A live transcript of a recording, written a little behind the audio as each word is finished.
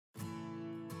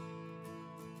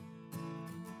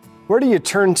Where do you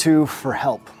turn to for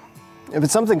help? If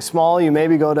it's something small, you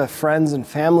maybe go to friends and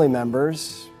family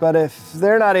members, but if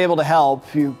they're not able to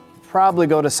help, you probably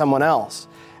go to someone else.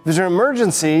 If there's an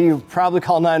emergency, you probably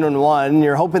call 911.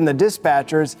 You're hoping the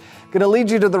dispatcher's going to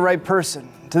lead you to the right person,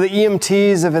 to the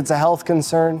EMTs if it's a health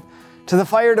concern, to the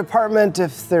fire department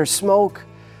if there's smoke,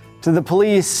 to the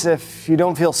police if you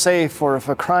don't feel safe or if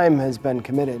a crime has been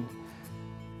committed.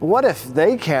 But what if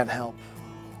they can't help?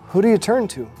 Who do you turn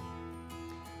to?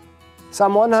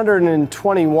 Psalm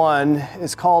 121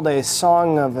 is called a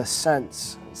Song of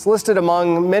Ascents. It's listed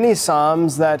among many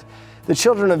psalms that the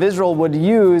children of Israel would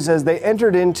use as they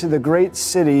entered into the great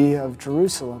city of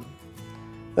Jerusalem.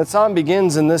 That psalm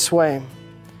begins in this way: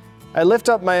 I lift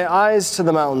up my eyes to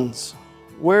the mountains.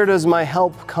 Where does my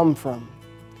help come from?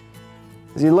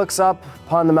 As he looks up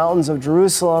upon the mountains of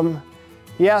Jerusalem,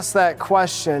 he asks that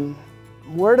question,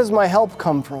 where does my help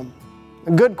come from?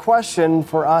 A good question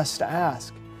for us to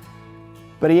ask.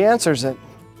 But he answers it,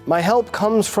 my help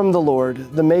comes from the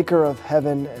Lord, the maker of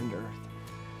heaven and earth.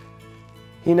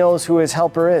 He knows who his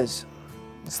helper is.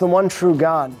 It's the one true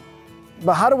God.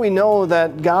 But how do we know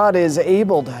that God is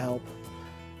able to help?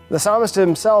 The psalmist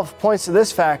himself points to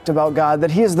this fact about God,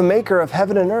 that he is the maker of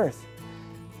heaven and earth.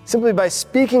 Simply by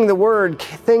speaking the word,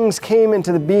 things came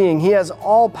into the being. He has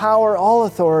all power, all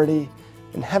authority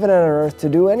in heaven and earth to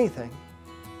do anything.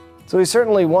 So he's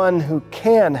certainly one who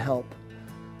can help.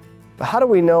 But how do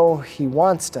we know he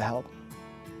wants to help?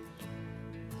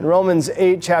 In Romans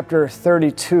 8, chapter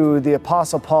 32, the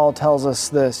Apostle Paul tells us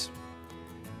this: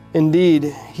 Indeed,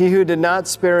 he who did not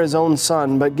spare his own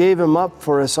son, but gave him up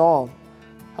for us all,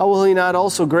 how will he not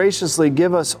also graciously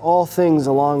give us all things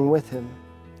along with him?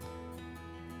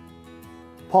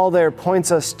 Paul there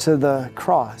points us to the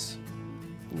cross.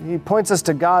 He points us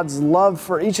to God's love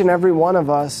for each and every one of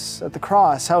us at the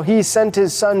cross, how he sent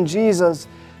his son Jesus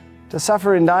to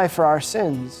suffer and die for our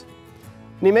sins.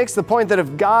 And he makes the point that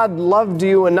if God loved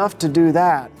you enough to do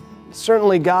that,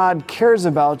 certainly God cares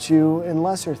about you in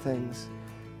lesser things.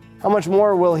 How much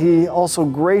more will he also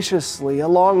graciously,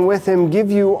 along with him, give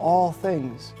you all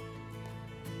things?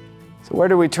 So where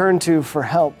do we turn to for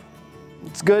help?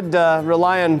 It's good to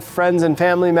rely on friends and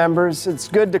family members. It's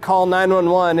good to call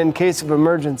 911 in case of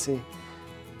emergency.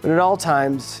 But at all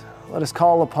times, let us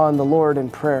call upon the Lord in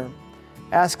prayer.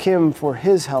 Ask him for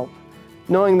his help,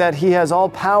 knowing that he has all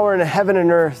power in heaven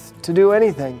and earth to do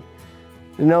anything,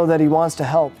 to know that he wants to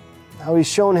help, how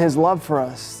he's shown his love for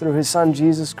us through his son,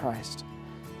 Jesus Christ.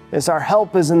 As our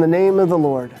help is in the name of the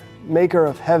Lord, maker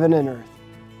of heaven and earth.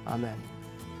 Amen.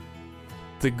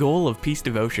 The goal of Peace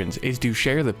Devotions is to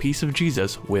share the peace of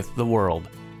Jesus with the world.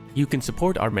 You can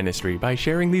support our ministry by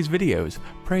sharing these videos,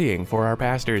 praying for our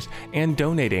pastors, and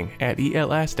donating at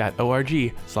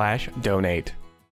els.org/donate.